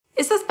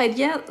bei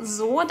dir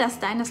so, dass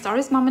deine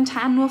Stories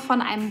momentan nur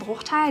von einem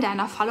Bruchteil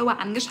deiner Follower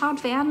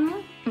angeschaut werden?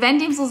 Wenn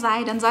dem so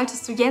sei, dann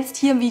solltest du jetzt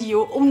hier im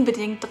Video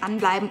unbedingt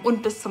dranbleiben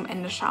und bis zum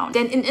Ende schauen.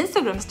 Denn in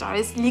Instagram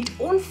Stories liegt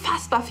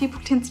unfassbar viel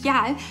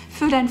Potenzial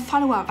für dein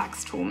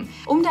Followerwachstum,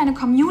 um deine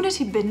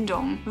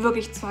Community-Bindung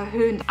wirklich zu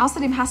erhöhen.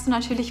 Außerdem hast du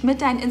natürlich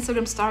mit deinen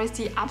Instagram Stories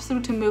die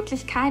absolute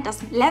Möglichkeit,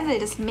 das Level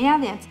des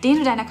Mehrwerts, den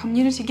du deiner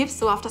Community gibst,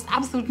 so auf das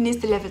absolut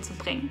nächste Level zu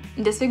bringen.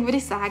 Und deswegen würde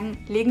ich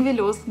sagen, legen wir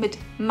los mit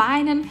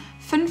meinen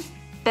 5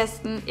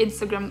 besten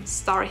Instagram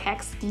Story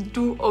Hacks, die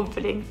du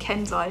unbedingt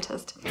kennen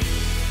solltest.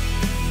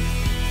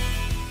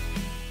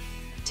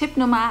 Tipp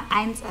Nummer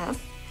 1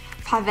 ist,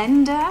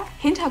 verwende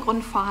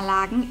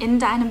Hintergrundvorlagen in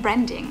deinem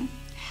Branding.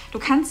 Du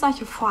kannst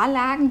solche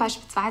Vorlagen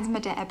beispielsweise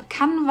mit der App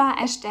Canva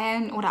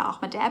erstellen oder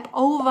auch mit der App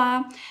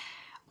Over.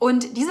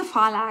 Und diese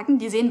Vorlagen,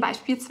 die sehen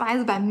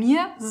beispielsweise bei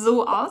mir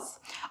so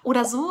aus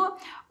oder so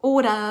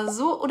oder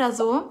so oder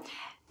so.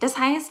 Das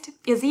heißt,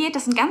 ihr seht,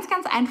 das sind ganz,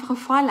 ganz einfache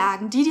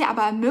Vorlagen, die dir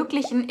aber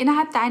ermöglichen,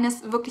 innerhalb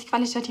deines wirklich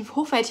qualitativ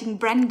hochwertigen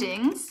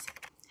Brandings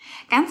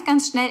ganz,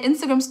 ganz schnell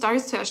Instagram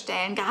Stories zu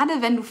erstellen.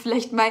 Gerade wenn du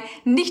vielleicht mal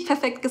nicht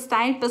perfekt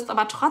gestylt bist,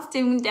 aber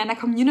trotzdem deiner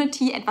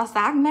Community etwas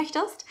sagen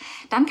möchtest,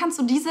 dann kannst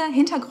du diese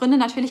Hintergründe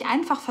natürlich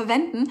einfach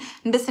verwenden,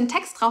 ein bisschen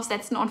Text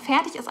draufsetzen und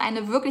fertig ist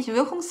eine wirklich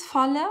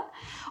wirkungsvolle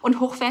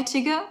und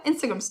hochwertige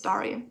Instagram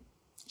Story.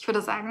 Ich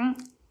würde sagen,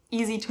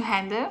 easy to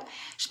handle.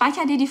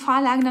 Speicher dir die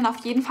Vorlagen dann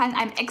auf jeden Fall in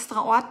einem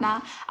extra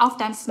Ordner auf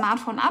deinem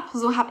Smartphone ab.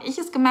 So habe ich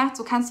es gemacht.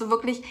 So kannst du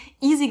wirklich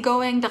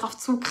easygoing darauf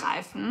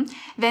zugreifen,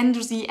 wenn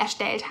du sie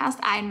erstellt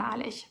hast,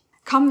 einmalig.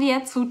 Kommen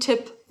wir zu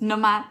Tipp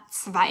Nummer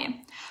 2.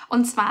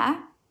 Und zwar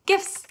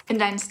GIFs in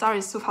deinen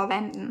Stories zu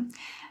verwenden.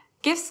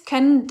 GIFs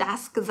können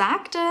das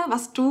Gesagte,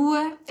 was du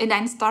in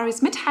deinen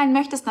Stories mitteilen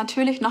möchtest,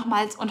 natürlich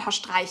nochmals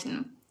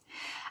unterstreichen.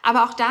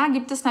 Aber auch da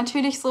gibt es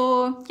natürlich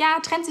so, ja,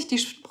 trennt sich die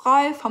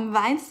Spreu vom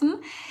Weizen,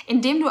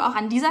 indem du auch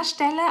an dieser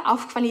Stelle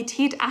auf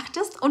Qualität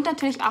achtest und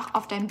natürlich auch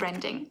auf dein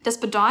Branding. Das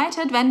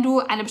bedeutet, wenn du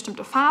eine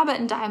bestimmte Farbe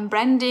in deinem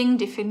Branding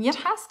definiert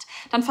hast,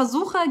 dann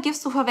versuche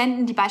GIFs zu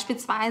verwenden, die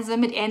beispielsweise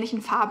mit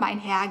ähnlichen Farben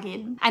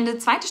einhergehen. Eine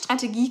zweite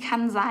Strategie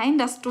kann sein,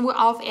 dass du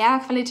auf eher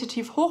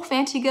qualitativ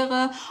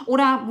hochwertigere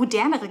oder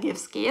modernere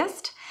GIFs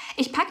gehst.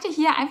 Ich packe dir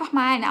hier einfach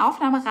mal eine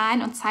Aufnahme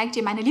rein und zeige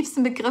dir meine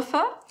liebsten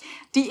Begriffe,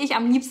 die ich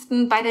am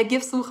liebsten bei der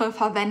GIF-Suche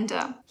verwende.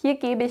 Hier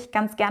gebe ich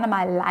ganz gerne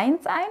mal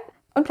Lines ein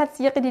und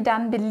platziere die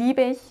dann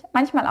beliebig,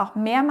 manchmal auch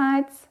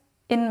mehrmals,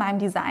 in meinem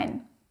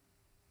Design.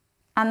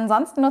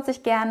 Ansonsten nutze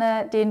ich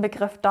gerne den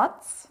Begriff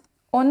Dots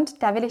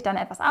und da wähle ich dann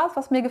etwas aus,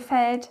 was mir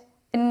gefällt,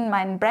 in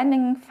meinen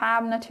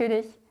Branding-Farben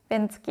natürlich,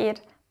 wenn es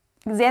geht.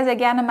 Sehr, sehr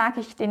gerne mag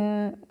ich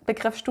den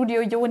Begriff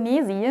Studio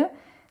Ionesi.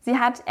 Sie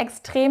hat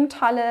extrem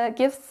tolle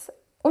GIFs.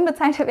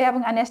 Unbezahlte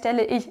Werbung an der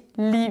Stelle, ich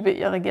liebe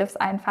ihre GIFs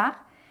einfach.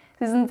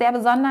 Sie sind sehr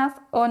besonders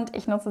und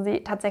ich nutze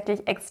sie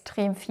tatsächlich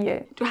extrem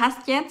viel. Du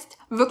hast jetzt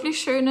wirklich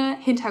schöne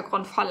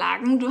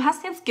Hintergrundvorlagen. Du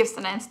hast jetzt GIFs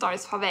in deinen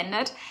Stories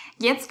verwendet.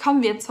 Jetzt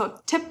kommen wir zu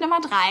Tipp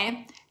Nummer 3,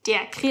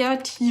 der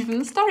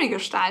kreativen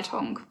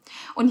Storygestaltung.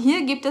 Und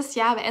hier gibt es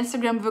ja bei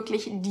Instagram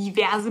wirklich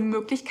diverse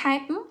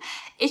Möglichkeiten.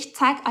 Ich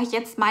zeige euch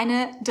jetzt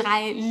meine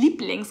 3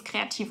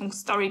 Lieblingskreativen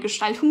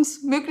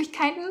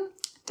Storygestaltungsmöglichkeiten.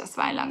 Das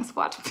war ein langes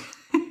Wort.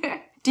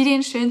 Die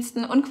den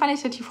schönsten und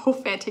qualitativ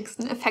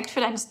hochwertigsten Effekt für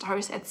deine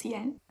Stories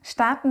erzielen.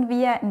 Starten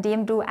wir,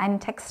 indem du einen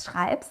Text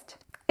schreibst.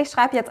 Ich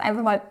schreibe jetzt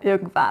einfach mal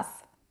irgendwas.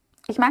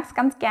 Ich mag es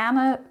ganz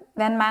gerne,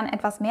 wenn man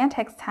etwas mehr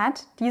Text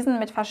hat, diesen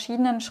mit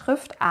verschiedenen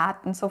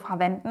Schriftarten zu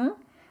verwenden.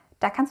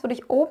 Da kannst du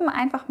dich oben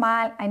einfach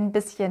mal ein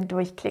bisschen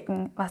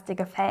durchklicken, was dir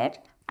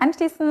gefällt.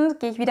 Anschließend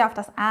gehe ich wieder auf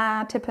das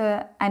A,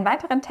 tippe einen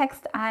weiteren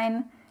Text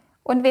ein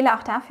und wähle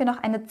auch dafür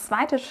noch eine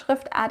zweite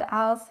Schriftart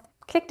aus.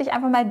 Klick dich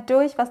einfach mal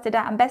durch, was dir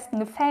da am besten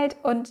gefällt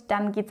und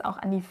dann geht's auch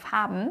an die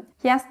Farben.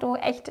 Hier hast du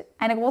echt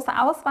eine große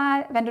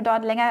Auswahl. Wenn du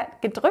dort länger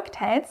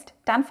gedrückt hältst,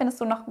 dann findest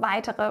du noch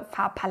weitere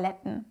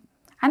Farbpaletten.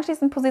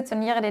 Anschließend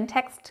positioniere den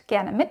Text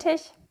gerne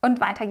mittig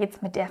und weiter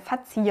geht's mit der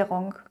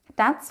Verzierung.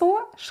 Dazu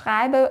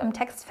schreibe im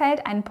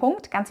Textfeld einen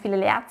Punkt, ganz viele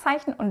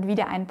Leerzeichen und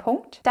wieder einen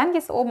Punkt. Dann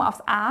gehst du oben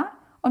aufs A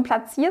und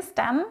platzierst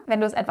dann,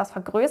 wenn du es etwas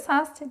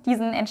vergrößerst,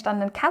 diesen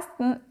entstandenen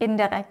Kasten in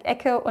der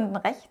Ecke unten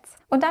rechts.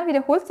 Und dann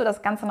wiederholst du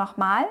das Ganze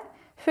nochmal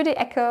für die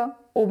Ecke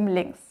oben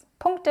links.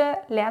 Punkte,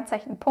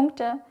 Leerzeichen,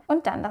 Punkte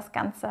und dann das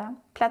Ganze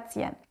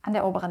platzieren an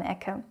der oberen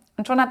Ecke.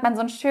 Und schon hat man so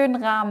einen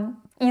schönen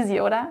Rahmen.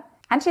 Easy, oder?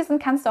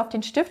 Anschließend kannst du auf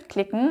den Stift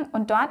klicken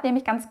und dort nehme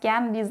ich ganz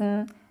gerne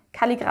diesen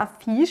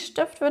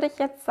Kalligrafiestift, würde ich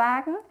jetzt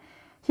sagen.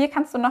 Hier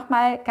kannst du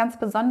nochmal ganz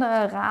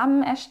besondere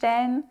Rahmen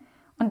erstellen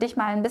und dich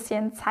mal ein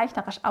bisschen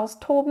zeichnerisch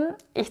austoben.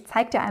 Ich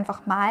zeige dir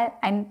einfach mal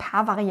ein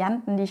paar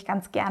Varianten, die ich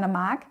ganz gerne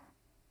mag.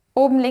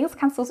 Oben links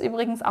kannst du es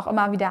übrigens auch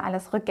immer wieder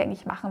alles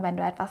rückgängig machen, wenn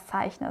du etwas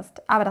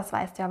zeichnest. Aber das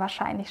weißt du ja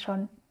wahrscheinlich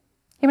schon.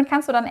 Hiermit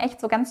kannst du dann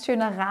echt so ganz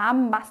schöne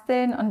Rahmen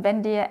basteln und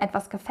wenn dir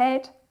etwas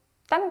gefällt,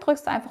 dann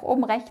drückst du einfach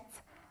oben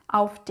rechts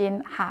auf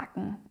den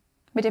Haken.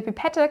 Mit der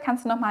Pipette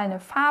kannst du nochmal eine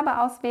Farbe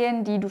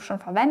auswählen, die du schon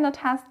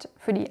verwendet hast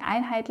für die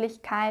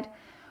Einheitlichkeit.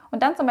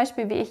 Und dann zum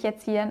Beispiel, wie ich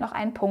jetzt hier, noch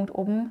einen Punkt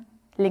oben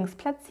links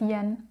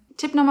platzieren.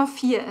 Tipp Nummer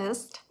 4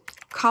 ist,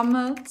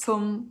 komme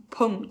zum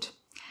Punkt.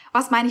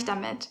 Was meine ich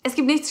damit? Es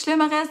gibt nichts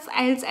Schlimmeres,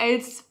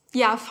 als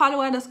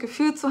Follower das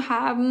Gefühl zu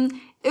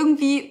haben,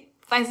 irgendwie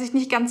weiß ich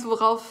nicht ganz,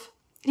 worauf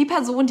die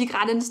Person, die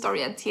gerade eine Story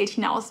erzählt,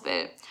 hinaus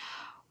will.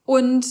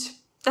 Und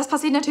das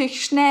passiert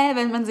natürlich schnell,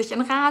 wenn man sich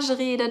in Rage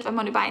redet, wenn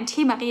man über ein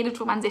Thema redet,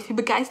 wo man sehr viel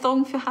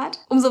Begeisterung für hat.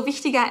 Umso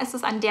wichtiger ist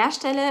es an der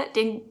Stelle,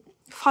 den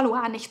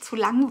Follower nicht zu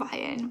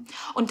langweilen.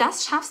 Und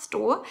das schaffst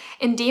du,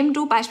 indem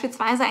du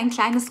beispielsweise ein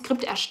kleines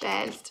Skript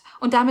erstellst.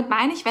 Und damit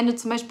meine ich, wenn du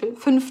zum Beispiel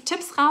 5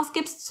 Tipps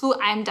rausgibst zu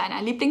einem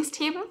deiner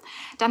Lieblingsthemen,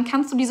 dann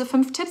kannst du diese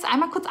 5 Tipps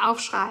einmal kurz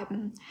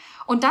aufschreiben.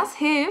 Und das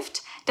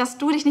hilft, dass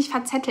du dich nicht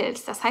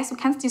verzettelst. Das heißt, du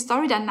kannst die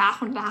Story dann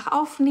nach und nach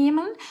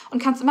aufnehmen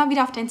und kannst immer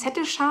wieder auf deinen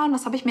Zettel schauen,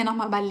 was habe ich mir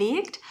nochmal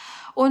überlegt,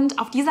 und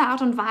auf diese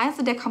Art und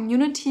Weise der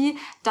Community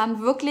dann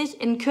wirklich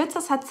in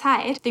kürzester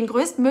Zeit den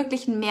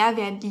größtmöglichen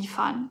Mehrwert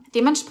liefern.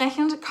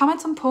 Dementsprechend komme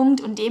zum Punkt,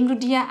 indem du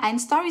dir ein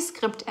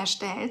Story-Skript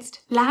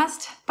erstellst.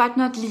 Last but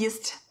not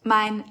least,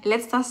 mein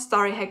letzter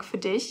Story-Hack für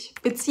dich.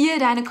 Beziehe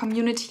deine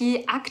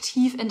Community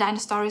aktiv in deine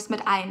Stories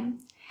mit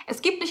ein.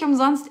 Es gibt nicht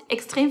umsonst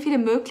extrem viele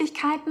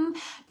Möglichkeiten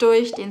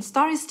durch den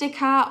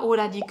Story-Sticker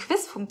oder die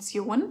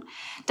Quiz-Funktion,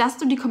 dass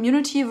du die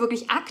Community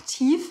wirklich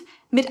aktiv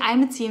mit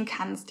einbeziehen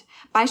kannst.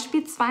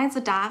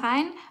 Beispielsweise da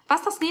rein,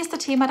 was das nächste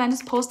Thema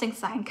deines Postings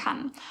sein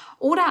kann.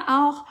 Oder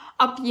auch,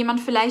 ob jemand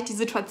vielleicht die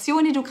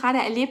Situation, die du gerade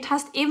erlebt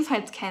hast,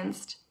 ebenfalls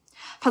kennst.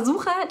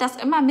 Versuche das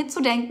immer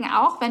mitzudenken,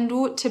 auch wenn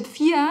du Tipp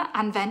 4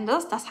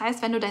 anwendest, das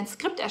heißt, wenn du dein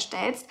Skript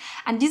erstellst,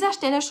 an dieser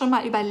Stelle schon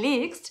mal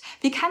überlegst,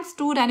 wie kannst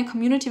du deine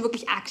Community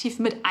wirklich aktiv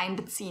mit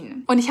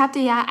einbeziehen. Und ich habe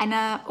dir ja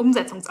eine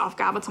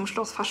Umsetzungsaufgabe zum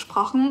Schluss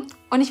versprochen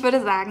und ich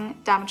würde sagen,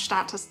 damit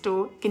startest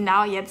du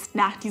genau jetzt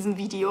nach diesem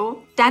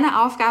Video.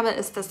 Deine Aufgabe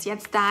ist es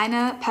jetzt,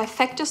 deine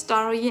perfekte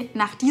Story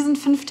nach diesen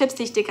 5 Tipps,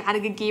 die ich dir gerade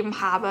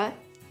gegeben habe,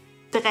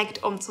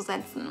 direkt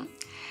umzusetzen.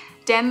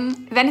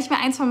 Denn wenn ich mir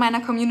eins von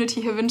meiner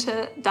Community hier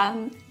wünsche,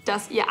 dann,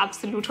 dass ihr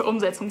absolute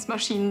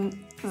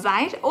Umsetzungsmaschinen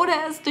seid oder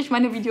es durch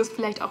meine Videos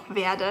vielleicht auch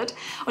werdet.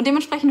 Und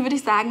dementsprechend würde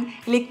ich sagen,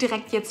 legt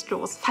direkt jetzt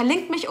los.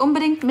 Verlinkt mich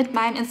unbedingt mit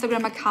meinem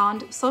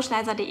Instagram-Account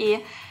socializer.de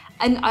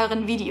in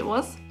euren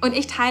Videos und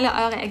ich teile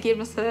eure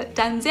Ergebnisse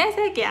dann sehr,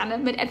 sehr gerne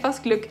mit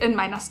etwas Glück in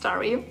meiner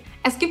Story.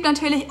 Es gibt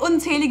natürlich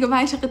unzählige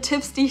weitere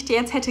Tipps, die ich dir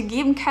jetzt hätte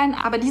geben können,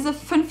 aber diese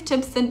 5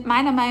 Tipps sind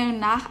meiner Meinung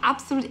nach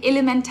absolut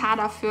elementar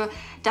dafür,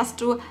 dass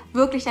du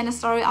wirklich deine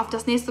Story auf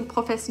das nächste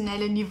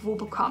professionelle Niveau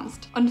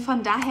bekommst. Und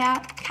von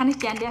daher kann ich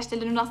dir an der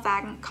Stelle nur noch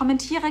sagen,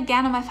 kommentiere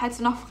gerne mal, falls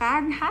du noch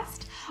Fragen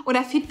hast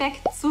oder Feedback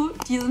zu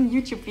diesem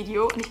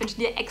YouTube-Video und ich wünsche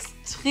dir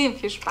extrem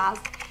viel Spaß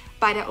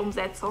bei der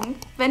Umsetzung.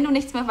 Wenn du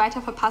nichts mehr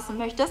weiter verpassen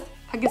möchtest,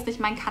 vergiss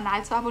nicht, meinen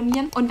Kanal zu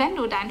abonnieren. Und wenn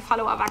du dein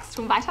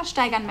Follower-Wachstum weiter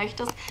steigern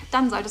möchtest,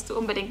 dann solltest du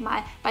unbedingt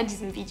mal bei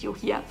diesem Video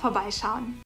hier vorbeischauen.